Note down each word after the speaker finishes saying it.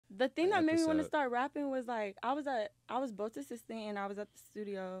the thing that made me want to start rapping was like I was both assistant and I was at the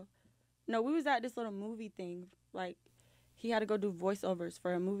studio. No, we was at this little movie thing. Like he had to go do voiceovers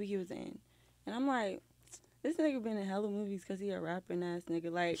for a movie he was in, and I'm like, this nigga been in hella movies because he a rapping ass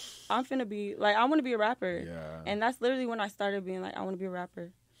nigga. Like I'm finna be like I want to be a rapper. Yeah. And that's literally when I started being like I want to be a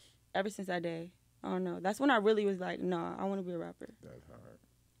rapper. Ever since that day, I don't know. That's when I really was like, no, I want to be a rapper. That's hard.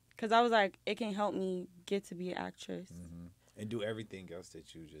 Cause I was like, it can help me get to be an actress. Mm-hmm. And do everything else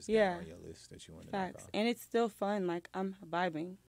that you just got on your list that you want to Facts. And it's still fun. Like, I'm vibing.